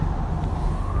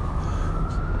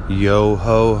Yo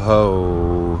ho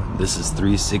ho, this is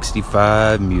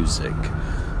 365 Music,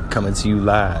 coming to you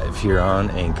live here on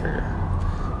Anchor.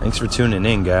 Thanks for tuning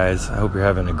in, guys. I hope you're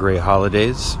having a great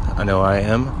holidays. I know I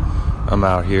am. I'm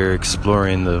out here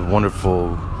exploring the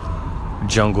wonderful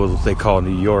jungle that they call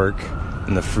New York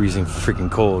in the freezing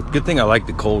freaking cold. Good thing I like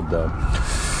the cold, though.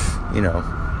 You know,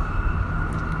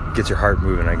 gets your heart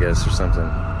moving, I guess, or something.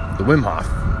 The Wim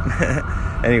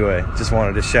Hof. Anyway, just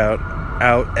wanted to shout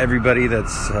out everybody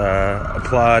that's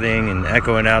applauding and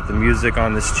echoing out the music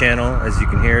on this channel. As you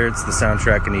can hear, it's the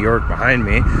soundtrack in New York behind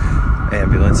me.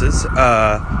 Ambulances.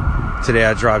 Today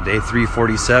I dropped a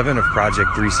 347 of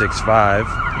Project 365.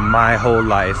 My whole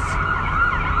life.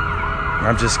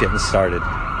 I'm just getting started.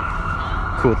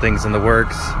 Cool things in the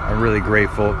works. I'm really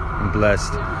grateful and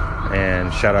blessed.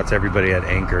 And shout out to everybody at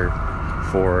Anchor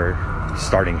for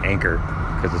starting Anchor,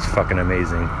 because it's fucking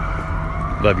amazing.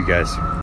 Love you guys.